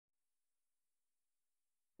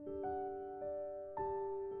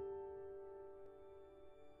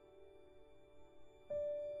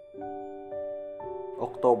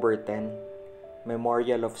October 10,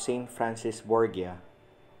 Memorial of Saint Francis Borgia.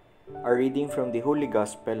 A reading from the Holy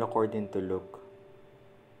Gospel according to Luke.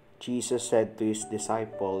 Jesus said to his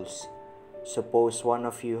disciples, "Suppose one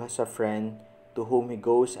of you has a friend to whom he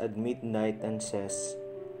goes at midnight and says,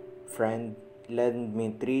 'Friend, lend me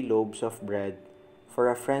 3 loaves of bread, for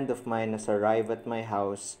a friend of mine has arrived at my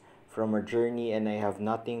house from a journey and I have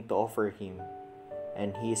nothing to offer him.'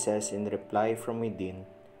 And he says in reply from within,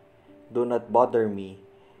 'Do not bother me.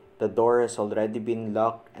 The door has already been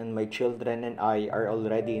locked and my children and I are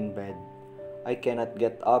already in bed. I cannot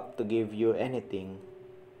get up to give you anything.'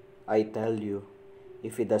 I tell you,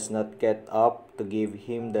 if he does not get up to give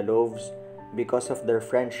him the loaves because of their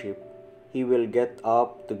friendship, he will get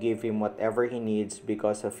up to give him whatever he needs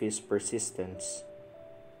because of his persistence.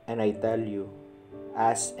 And I tell you,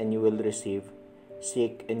 ask and you will receive,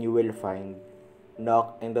 seek and you will find,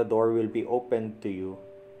 knock and the door will be opened to you.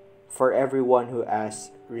 For everyone who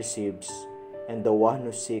asks receives, and the one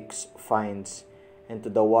who seeks finds, and to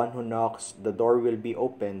the one who knocks the door will be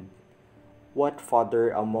opened. What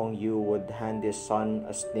father among you would hand his son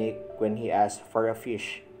a snake when he asks for a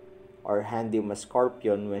fish, or hand him a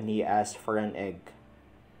scorpion when he asks for an egg?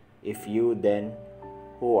 If you then,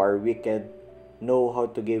 who are wicked, know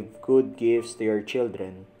how to give good gifts to your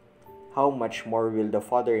children, how much more will the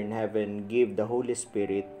Father in heaven give the Holy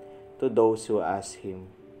Spirit to those who ask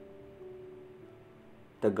him?"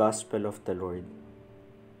 The Gospel of the Lord.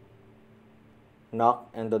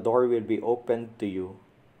 Knock and the door will be opened to you.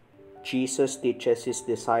 Jesus teaches his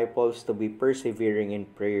disciples to be persevering in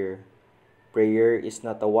prayer. Prayer is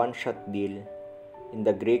not a one-shot deal. In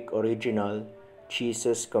the Greek original,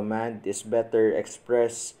 Jesus' command is better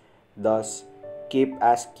expressed thus: keep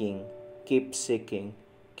asking, keep seeking,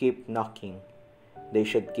 keep knocking. They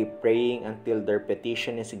should keep praying until their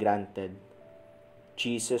petition is granted.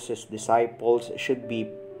 Jesus' disciples should be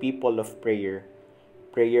people of prayer.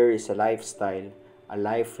 Prayer is a lifestyle, a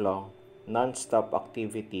lifelong, non-stop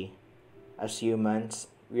activity. As humans,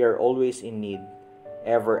 we are always in need,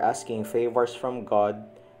 ever asking favors from God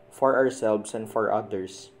for ourselves and for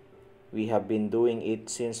others. We have been doing it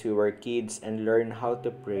since we were kids and learned how to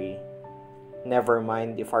pray. Never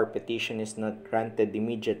mind if our petition is not granted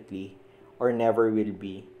immediately or never will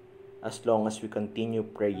be, as long as we continue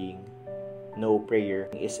praying. No prayer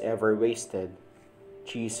is ever wasted.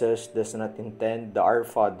 Jesus does not intend the Our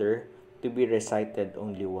Father to be recited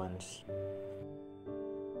only once.